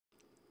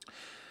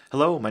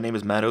Hello, my name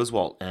is Matt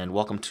Oswalt, and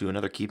welcome to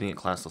another Keeping It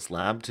Classless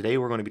Lab. Today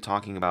we're going to be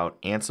talking about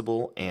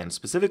Ansible, and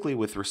specifically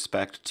with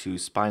respect to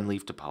spine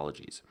leaf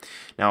topologies.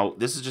 Now,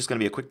 this is just going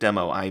to be a quick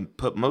demo. I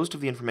put most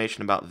of the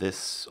information about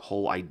this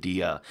whole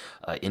idea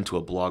into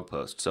a blog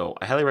post, so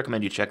I highly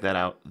recommend you check that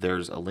out.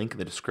 There's a link in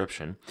the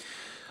description.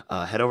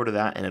 Head over to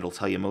that and it'll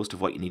tell you most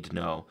of what you need to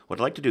know. What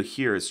I'd like to do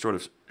here is sort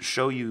of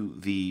show you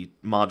the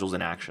modules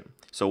in action.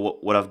 So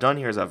what I've done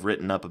here is I've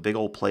written up a big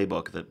old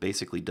playbook that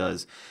basically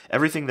does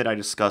everything that I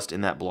discussed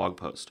in that blog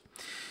post.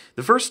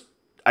 The first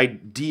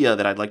idea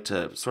that I'd like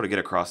to sort of get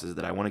across is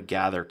that I want to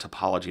gather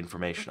topology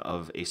information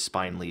of a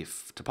spine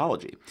leaf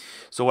topology.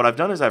 So what I've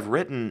done is I've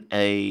written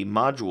a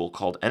module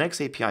called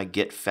NXAPI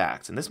Get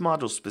Facts, and this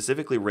module is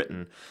specifically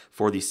written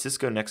for the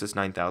Cisco Nexus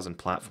 9000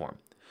 platform.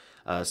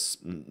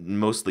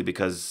 Mostly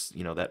because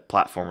that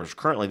platform is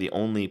currently the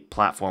only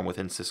platform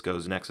within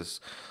Cisco's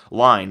Nexus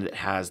line that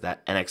has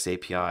that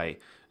NXAPI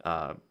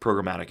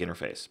programmatic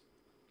interface,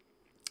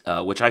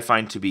 which I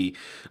find to be,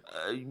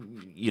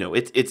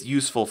 it's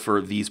useful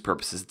for these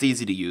purposes. It's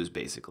easy to use,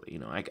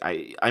 basically.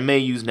 I may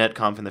use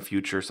netconf in the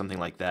future, something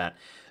like that.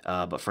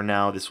 But for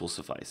now, this will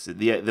suffice.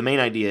 The main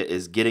idea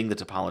is getting the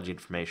topology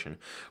information,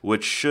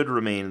 which should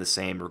remain the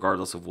same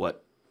regardless of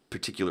what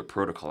particular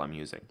protocol I'm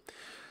using.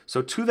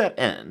 So to that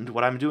end,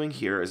 what I'm doing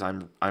here is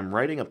I'm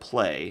writing a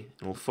play,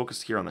 and we'll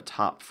focus here on the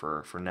top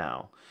for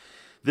now.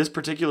 This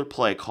particular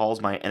play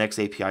calls my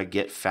NXAPI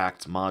Get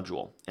Facts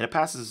module, and it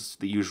passes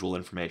the usual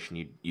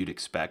information you'd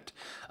expect,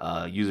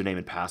 username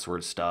and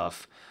password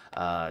stuff,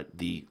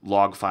 the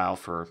log file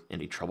for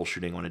any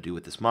troubleshooting I want to do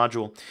with this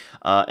module,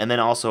 and then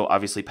also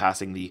obviously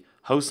passing the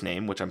host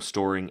name, which I'm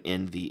storing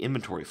in the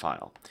inventory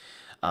file,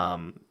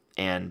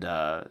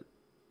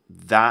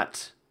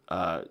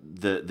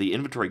 the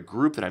inventory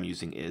group that I'm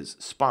using is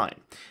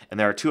spine, and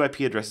there are two IP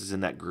addresses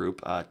in that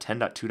group,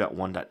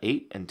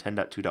 10.2.1.8 and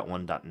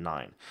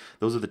 10.2.1.9.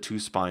 Those are the two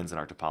spines in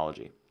our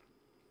topology.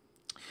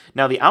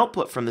 Now, the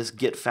output from this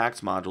Get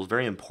Facts module is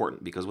very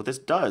important because what this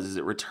does is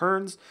it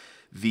returns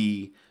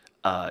the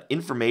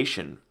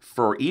information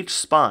for each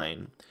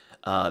spine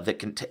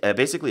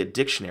basically a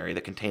dictionary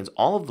that contains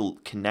all of the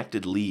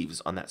connected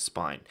leaves on that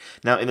spine.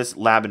 Now, in this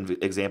lab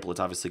example, it's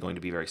obviously going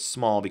to be very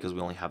small because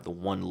we only have the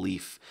one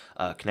leaf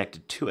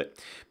connected to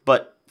it.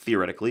 But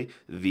theoretically,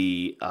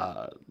 the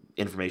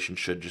information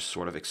should just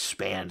sort of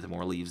expand the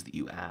more leaves that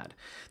you add.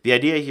 The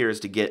idea here is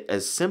to get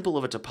as simple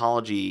of a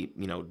topology,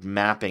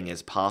 mapping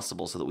as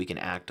possible so that we can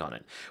act on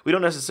it. We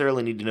don't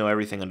necessarily need to know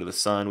everything under the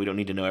sun. We don't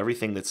need to know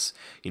everything that's,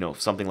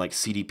 something like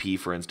CDP,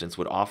 for instance,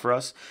 would offer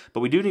us.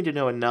 But we do need to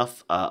know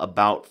enough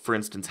about, for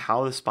instance,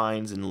 how the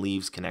spines and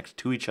leaves connect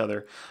to each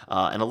other,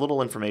 and a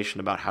little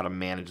information about how to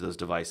manage those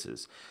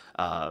devices.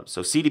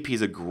 So CDP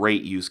is a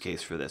great use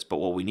case for this, but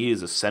what we need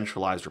is a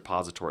centralized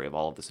repository of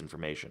all of this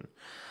information.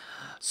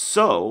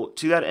 So,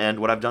 to that end,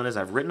 what I've done is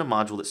I've written a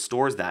module that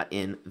stores that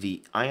in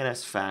the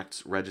INS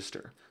facts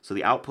register. So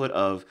the output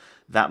of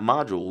that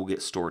module will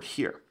get stored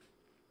here.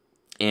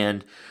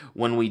 And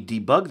when we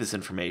debug this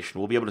information,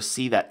 we'll be able to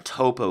see that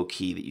topo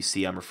key that you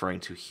see I'm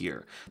referring to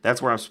here.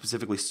 That's where I'm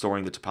specifically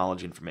storing the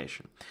topology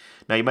information.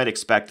 Now, you might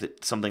expect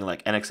that something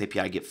like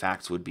NXAPI Get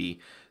Facts would be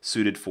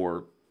suited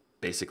for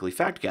basically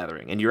fact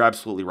gathering, and you're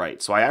absolutely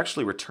right. So I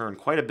actually return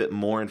quite a bit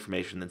more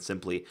information than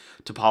simply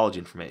topology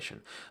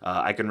information.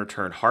 I can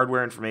return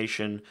hardware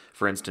information,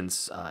 for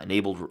instance,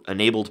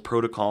 enabled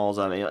protocols,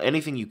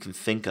 anything you can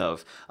think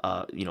of,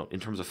 in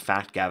terms of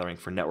fact gathering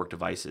for network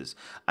devices.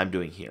 I'm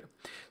doing here.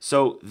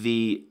 So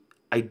the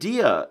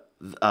idea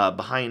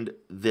behind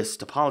this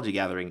topology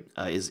gathering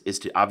is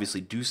to obviously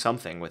do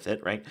something with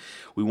it, right?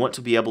 We want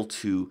to be able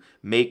to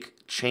make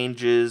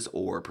changes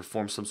or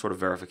perform some sort of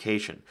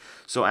verification.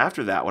 So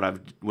after that,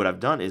 what I've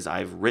done is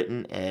I've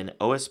written an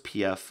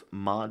OSPF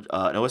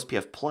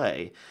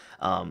play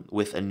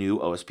with a new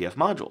OSPF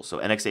module. So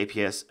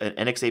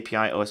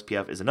NXAPI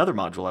OSPF is another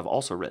module I've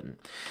also written,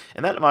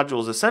 and that module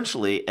is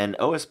essentially an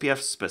OSPF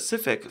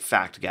specific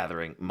fact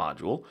gathering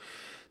module.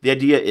 The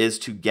idea is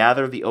to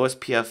gather the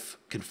OSPF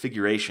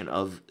configuration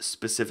of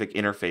specific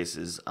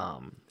interfaces,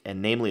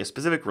 and namely a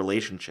specific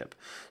relationship.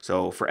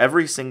 So for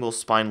every single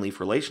spine leaf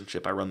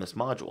relationship, I run this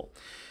module.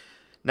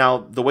 Now,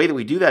 the way that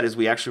we do that is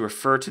we actually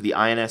refer to the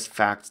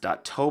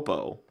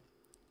insfacts.topo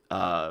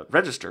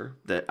register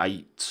that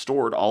I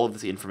stored all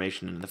of the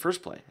information in the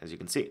first place, as you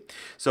can see.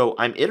 So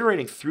I'm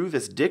iterating through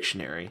this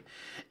dictionary,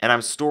 and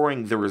I'm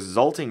storing the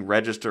resulting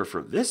register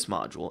for this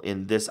module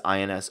in this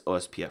INS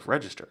OSPF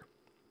register.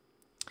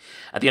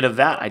 At the end of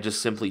that, I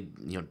just simply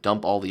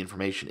dump all the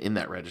information in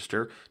that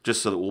register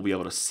just so that we'll be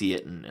able to see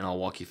it, and I'll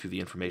walk you through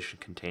the information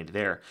contained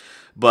there.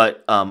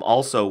 But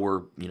also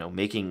we're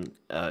making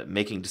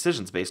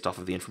decisions based off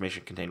of the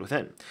information contained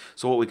within.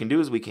 So what we can do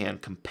is we can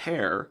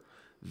compare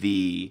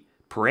the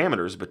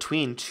parameters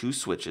between two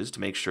switches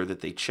to make sure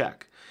that they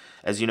check.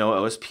 As you know,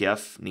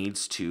 OSPF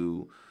needs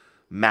to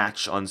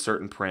match on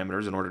certain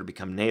parameters in order to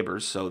become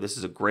neighbors. So this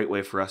is a great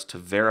way for us to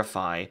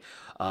verify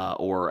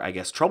or I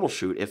guess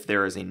troubleshoot if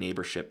there is a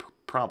neighborship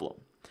problem.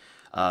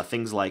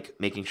 Things like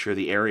making sure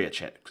the area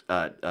check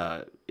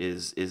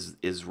is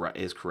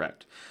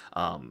correct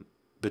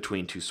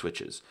between two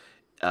switches.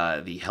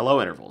 The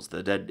hello intervals,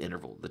 the dead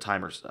interval, the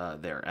timers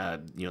there.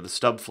 The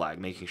stub flag,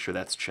 making sure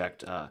that's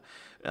checked.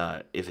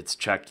 If it's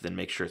checked, then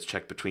make sure it's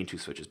checked between two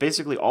switches.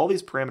 Basically, all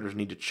these parameters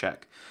need to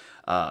check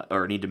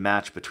or need to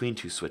match between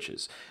two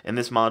switches. And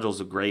this module is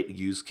a great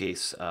use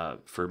case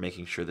for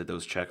making sure that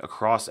those check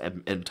across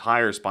an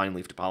entire spine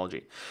leaf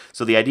topology.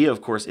 So the idea,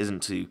 of course,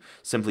 isn't to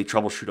simply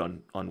troubleshoot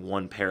on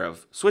one pair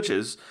of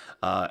switches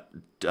at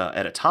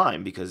a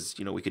time, because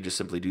we could just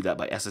simply do that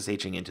by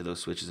SSHing into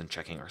those switches and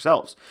checking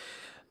ourselves.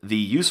 The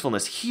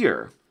usefulness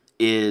here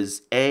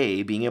is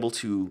being able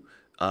to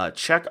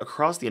check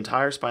across the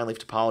entire spine leaf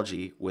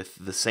topology with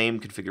the same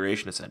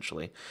configuration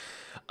essentially,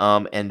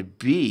 and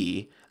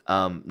B,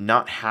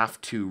 not have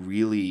to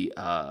really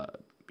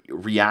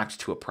react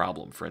to a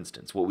problem. For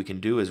instance, what we can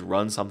do is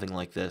run something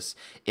like this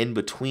in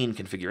between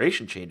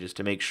configuration changes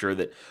to make sure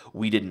that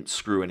we didn't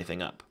screw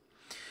anything up.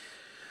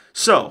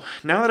 So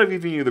now that I've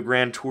given you the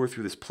grand tour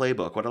through this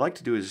playbook, what I'd like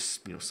to do is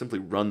simply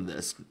run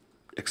this,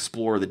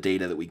 explore the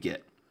data that we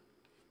get.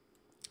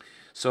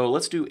 So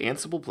let's do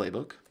Ansible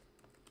playbook,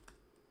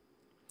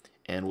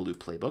 and we'll do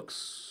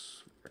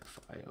playbooks,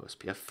 verify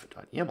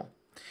ospf.yaml.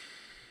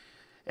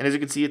 And as you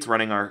can see, it's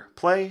running our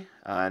play,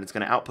 and it's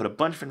going to output a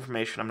bunch of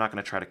information. I'm not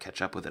going to try to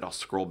catch up with it. I'll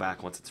scroll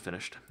back once it's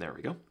finished. There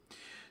we go.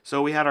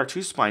 So we had our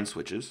two spine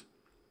switches,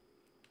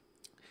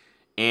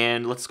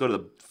 and let's go to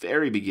the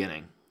very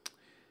beginning.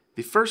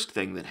 The first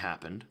thing that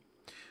happened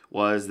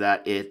was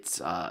that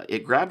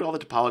it grabbed all the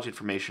topology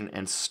information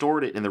and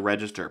stored it in the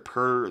register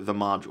per the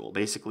module.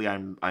 Basically,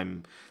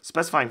 I'm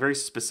specifying very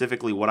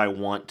specifically what I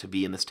want to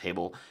be in this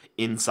table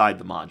inside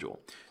the module.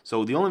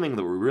 So the only thing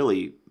that we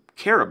really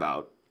care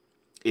about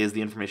is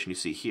the information you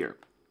see here.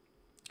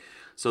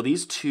 So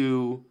these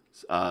two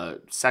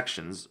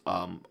sections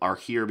are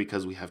here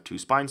because we have two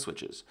spine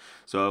switches.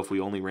 So if we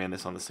only ran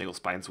this on the single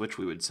spine switch,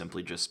 we would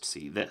simply just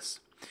see this.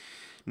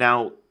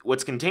 Now,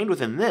 what's contained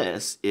within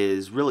this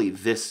is really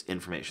this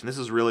information. This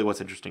is really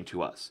what's interesting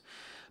to us,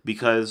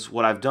 because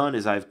what I've done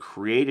is I've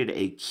created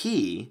a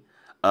key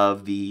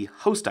of the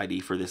host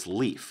ID for this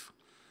leaf.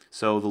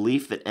 So the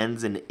leaf that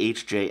ends in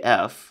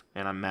HJF,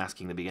 and I'm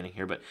masking the beginning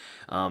here, but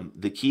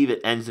the key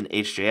that ends in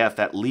HJF,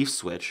 that leaf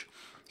switch,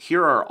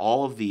 here are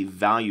all of the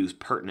values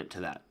pertinent to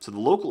that. So the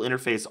local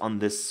interface on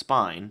this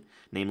spine,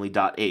 namely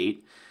 .8,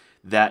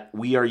 that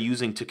we are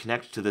using to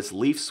connect to this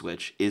leaf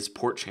switch is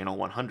port channel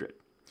 100.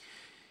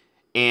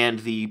 And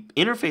the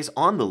interface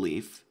on the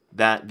leaf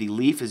that the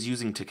leaf is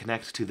using to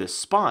connect to this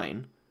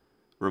spine,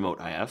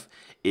 remote IF,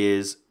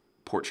 is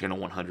port channel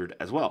 100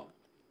 as well.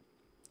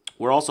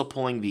 We're also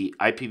pulling the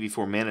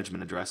IPv4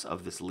 management address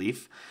of this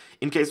leaf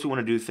in case we want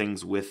to do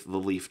things with the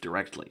leaf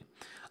directly.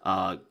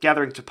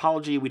 Gathering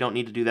topology, we don't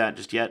need to do that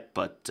just yet,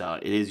 but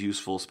it is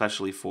useful,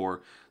 especially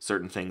for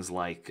certain things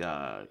like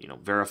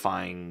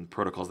verifying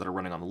protocols that are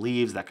running on the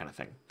leaves, that kind of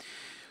thing.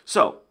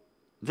 So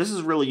this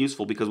is really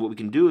useful because what we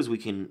can do is we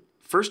can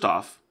first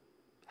off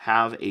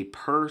have a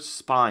per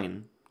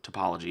spine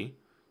topology.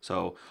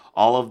 So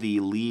all of the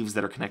leaves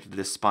that are connected to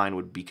this spine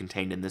would be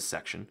contained in this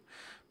section,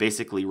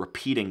 basically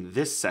repeating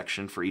this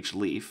section for each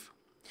leaf.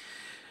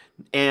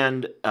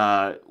 And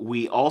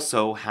we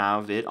also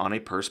have it on a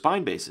per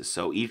spine basis.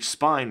 So each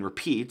spine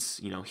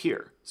repeats,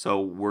 here. So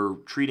we're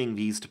treating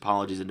these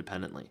topologies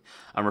independently.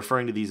 I'm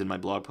referring to these in my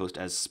blog post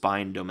as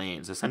spine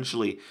domains,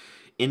 essentially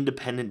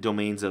independent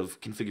domains of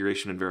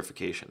configuration and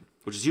verification,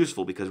 which is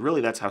useful because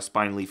really that's how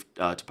spine leaf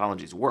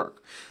topologies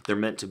work. They're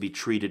meant to be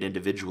treated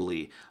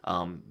individually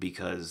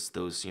because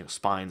those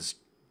spines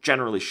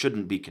generally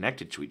shouldn't be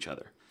connected to each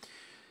other.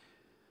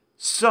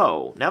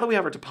 So now that we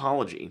have our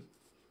topology,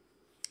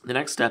 the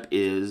next step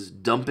is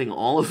dumping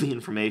all of the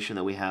information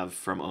that we have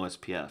from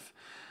OSPF.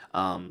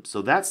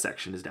 So that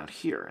section is down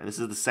here, and this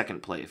is the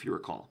second play, if you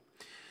recall.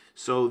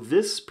 So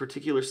this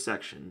particular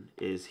section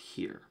is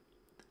here,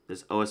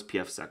 this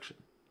OSPF section.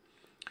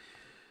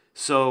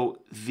 So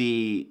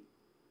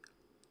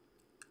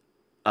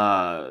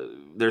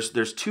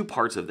there's two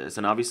parts of this,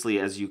 and obviously,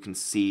 as you can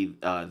see,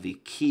 the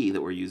key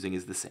that we're using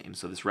is the same.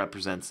 So this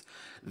represents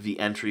the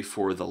entry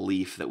for the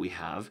leaf that we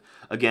have.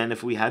 Again,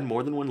 if we had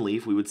more than one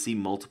leaf, we would see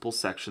multiple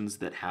sections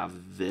that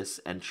have this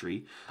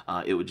entry.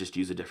 It would just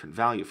use a different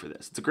value for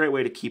this. It's a great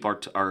way to keep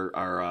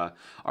our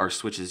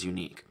switches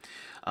unique.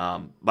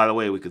 By the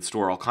way, we could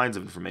store all kinds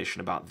of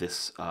information about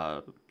this,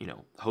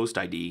 host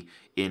ID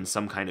in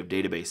some kind of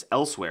database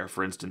elsewhere.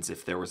 For instance,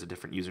 if there was a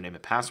different username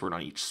and password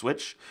on each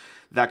switch,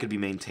 that could be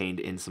maintained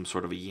in some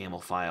sort of a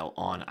YAML file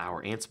on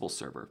our Ansible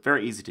server.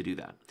 Very easy to do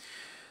that.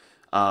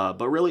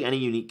 But really, any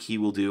unique key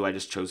will do. I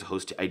just chose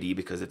host ID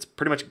because it's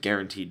pretty much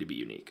guaranteed to be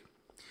unique.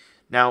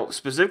 Now,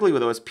 specifically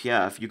with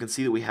OSPF, you can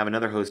see that we have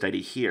another host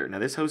ID here. Now,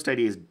 this host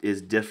ID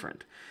is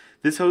different.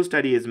 This host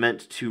ID is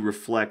meant to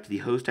reflect the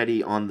host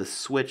ID on the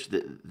switch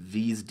that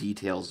these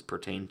details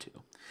pertain to.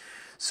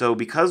 So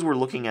because we're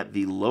looking at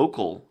the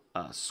local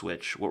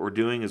switch, what we're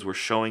doing is we're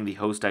showing the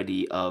host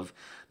ID of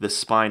the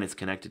spine it's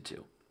connected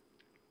to.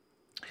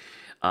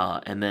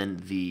 And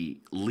then the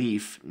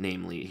leaf,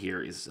 namely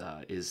here, is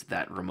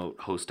that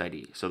remote host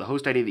ID. So the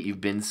host ID that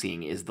you've been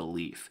seeing is the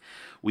leaf.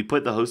 We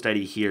put the host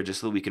ID here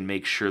just so that we can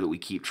make sure that we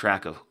keep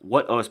track of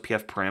what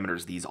OSPF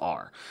parameters these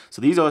are.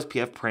 So these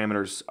OSPF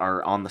parameters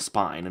are on the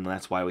spine, and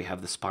that's why we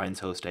have the spine's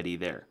host ID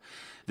there.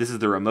 This is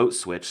the remote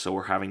switch, so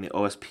we're having the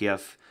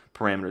OSPF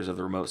parameters of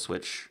the remote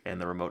switch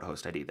and the remote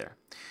host ID there.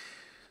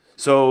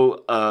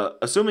 So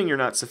assuming you're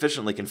not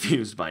sufficiently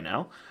confused by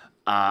now,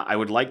 I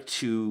would like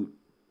to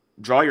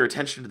draw your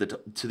attention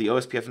to the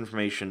OSPF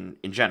information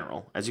in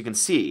general. As you can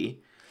see,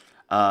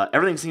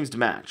 everything seems to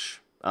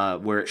match,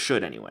 where it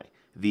should anyway.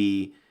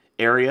 The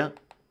area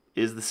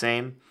is the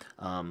same.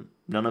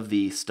 None of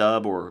the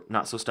stub or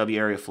not so stubby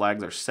area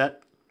flags are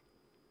set.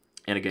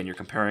 And again, you're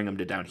comparing them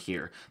to down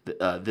here.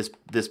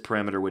 This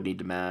parameter would need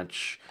to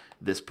match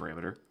this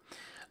parameter.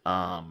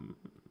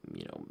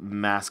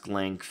 Mask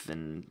length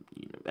and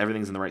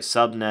everything's in the right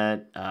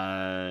subnet,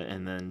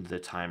 and then the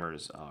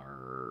timers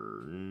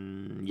are,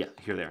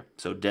 here they are.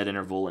 So dead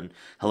interval and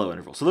hello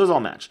interval. So those all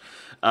match.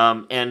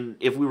 And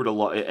if we were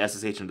to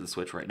SSH into the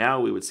switch right now,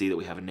 we would see that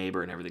we have a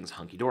neighbor and everything's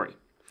hunky-dory.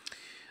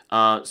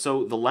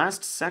 So the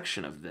last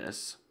section of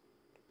this,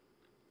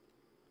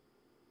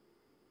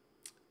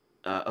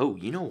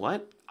 you know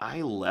what?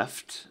 I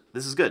left.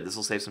 This is good. This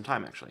will save some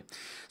time, actually.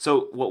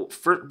 So,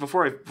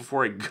 before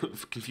I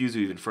confuse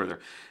you even further,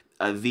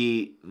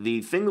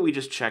 the thing that we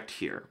just checked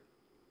here,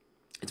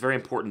 it's very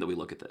important that we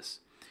look at this.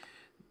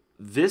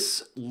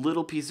 This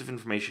little piece of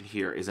information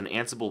here is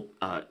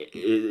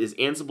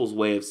Ansible's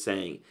way of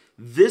saying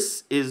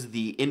this is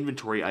the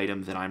inventory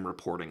item that I'm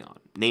reporting on.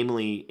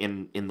 Namely,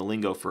 in the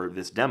lingo for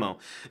this demo,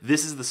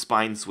 this is the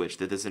spine switch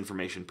that this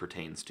information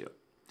pertains to.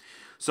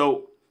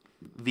 So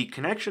the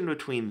connection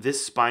between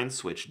this spine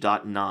switch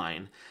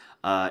 .9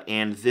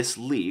 and this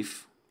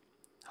leaf,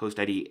 host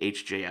ID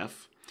HJF,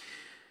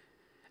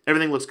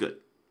 everything looks good.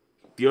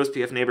 The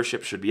OSPF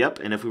neighborship should be up,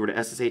 and if we were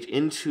to SSH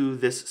into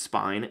this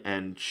spine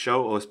and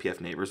show OSPF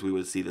neighbors, we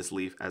would see this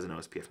leaf as an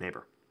OSPF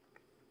neighbor.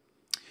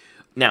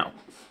 Now,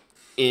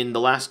 in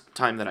the last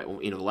time that I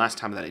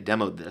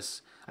demoed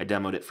this, I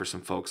demoed it for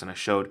some folks, and I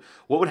showed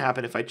what would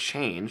happen if I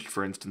changed,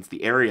 for instance,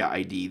 the area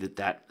ID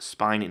that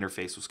spine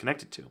interface was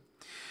connected to.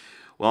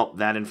 Well,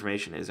 that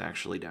information is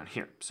actually down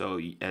here. So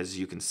as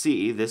you can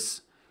see,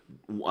 this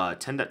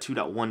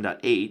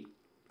 10.2.1.8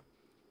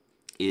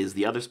 is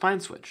the other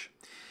spine switch.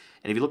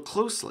 And if you look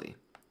closely,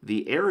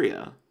 the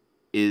area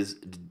is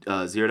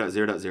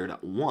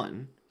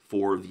 0.0.0.1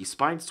 for the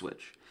spine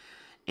switch.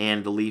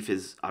 And the leaf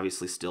is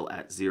obviously still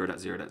at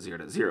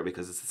 0.0.0.0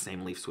 because it's the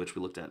same leaf switch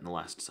we looked at in the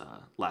last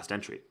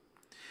entry.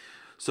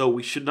 So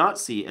we should not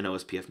see an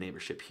OSPF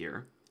neighborship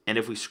here. And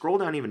if we scroll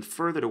down even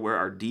further to where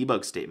our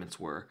debug statements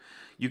were,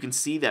 you can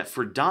see that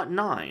for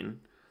 .9,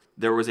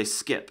 there was a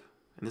skip.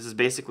 And this is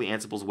basically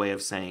Ansible's way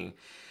of saying,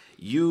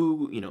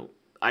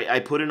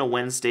 I put in a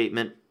when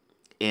statement,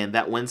 and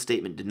that when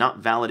statement did not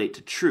validate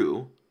to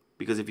true,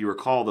 because if you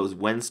recall, those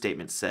when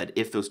statements said,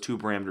 if those two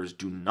parameters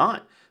do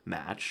not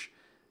match,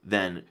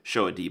 then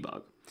show a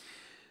debug.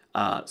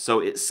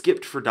 So it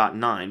skipped for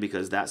 .9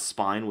 because that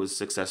spine was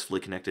successfully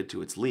connected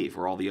to its leaf,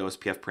 or all the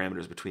OSPF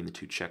parameters between the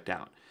two checked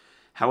out.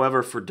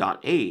 However, for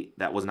 .8,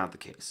 that was not the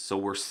case. So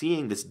we're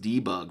seeing this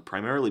debug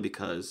primarily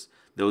because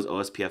those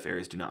OSPF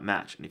areas do not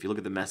match. And if you look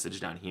at the message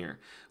down here,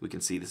 we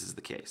can see this is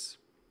the case.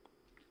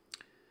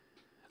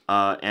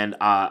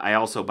 I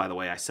also, by the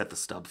way, I set the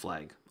stub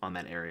flag on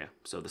that area.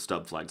 So the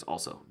stub flags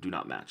also do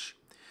not match.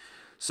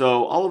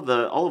 So all of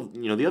the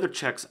other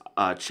checks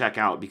check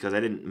out because I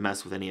didn't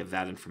mess with any of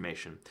that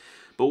information.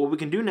 But what we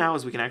can do now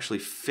is we can actually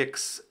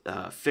fix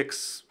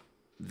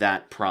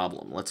that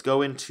problem. Let's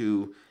go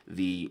into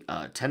the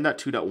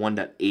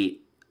 10.2.1.8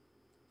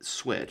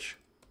 switch.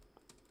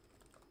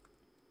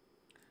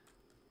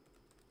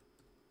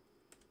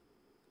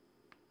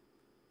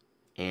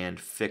 And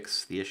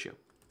fix the issue.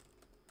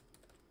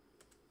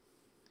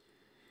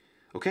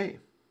 Okay.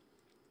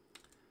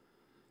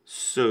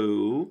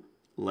 So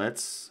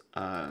let's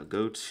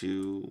go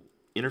to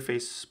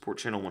interface port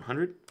channel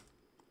 100.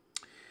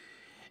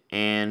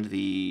 And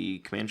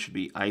the command should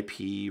be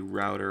IP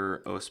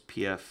router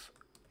OSPF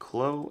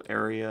CLO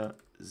area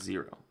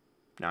 0.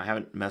 Now, I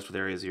haven't messed with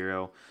area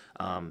 0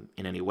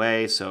 in any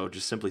way, so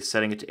just simply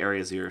setting it to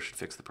area 0 should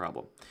fix the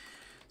problem.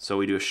 So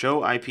we do a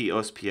show IP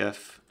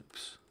OSPF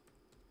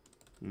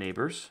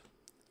neighbors,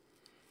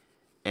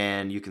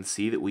 and you can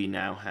see that we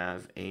now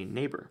have a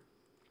neighbor.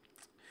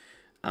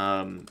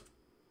 And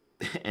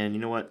you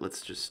know what?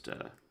 Let's just...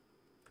 I'm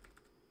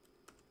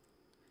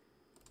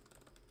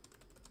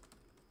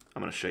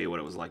going to show you what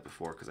it was like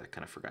before because I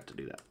kind of forgot to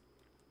do that.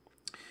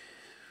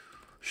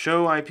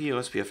 Show IP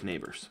OSPF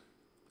neighbors.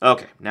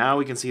 Okay, now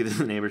we can see that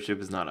the neighborship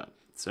is not up.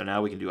 So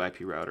now we can do IP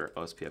router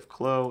OSPF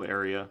CLO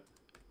area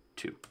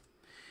 2.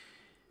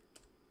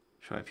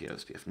 Show IP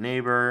OSPF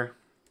neighbor.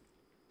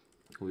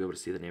 We'll be able to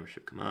see the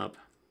neighborship come up.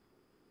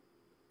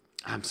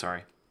 I'm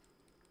sorry.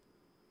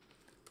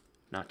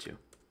 Not 2.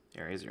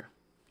 Area 0.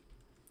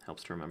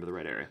 Helps to remember the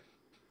right area.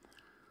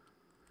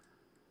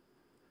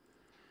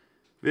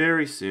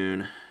 Very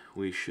soon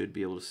we should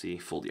be able to see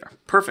full DR.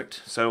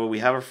 Perfect. So we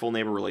have our full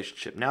neighbor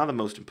relationship. Now the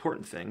most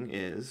important thing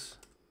is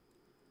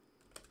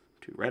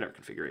to write our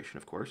configuration,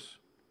 of course.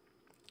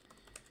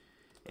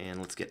 And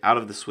let's get out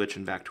of the switch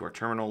and back to our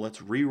terminal. Let's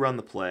rerun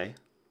the play.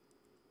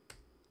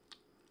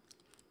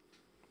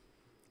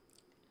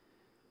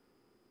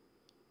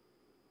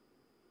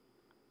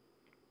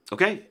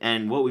 Okay,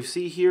 and what we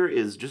see here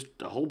is just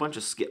a whole bunch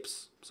of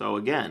skips. So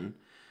again,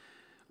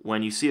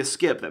 when you see a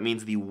skip, that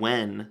means the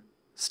when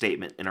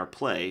statement in our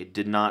play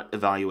did not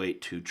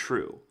evaluate to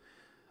true.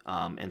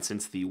 And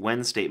since the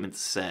when statement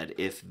said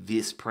if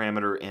this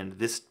parameter and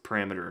this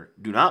parameter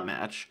do not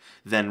match,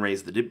 then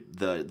raise the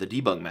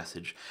debug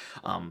message,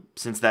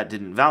 since that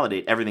didn't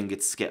validate, everything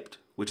gets skipped,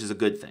 which is a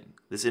good thing.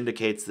 This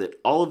indicates that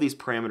all of these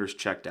parameters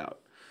checked out,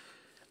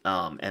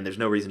 and there's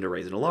no reason to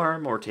raise an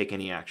alarm or take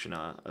any action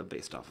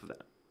based off of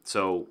that.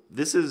 So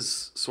this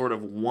is sort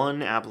of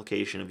one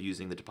application of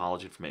using the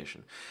topology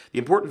information. The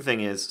important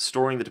thing is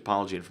storing the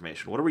topology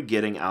information. What are we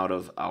getting out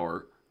of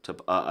our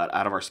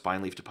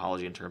spine leaf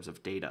topology in terms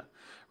of data,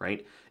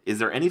 right? Is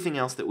there anything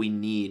else that we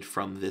need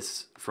from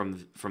this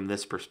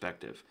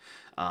perspective?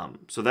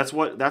 So that's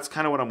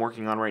kind of what I'm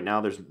working on right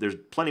now. There's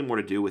plenty more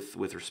to do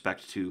with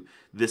respect to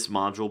this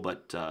module,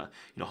 but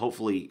you know,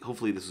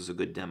 hopefully this is a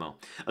good demo.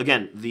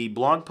 Again, the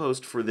blog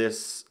post for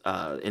this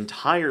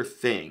entire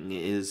thing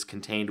is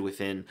contained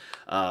within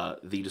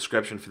the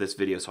description for this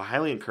video, so I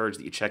highly encourage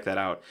that you check that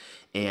out.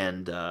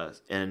 And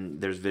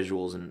there's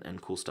visuals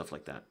and cool stuff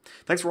like that.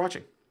 Thanks for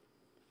watching.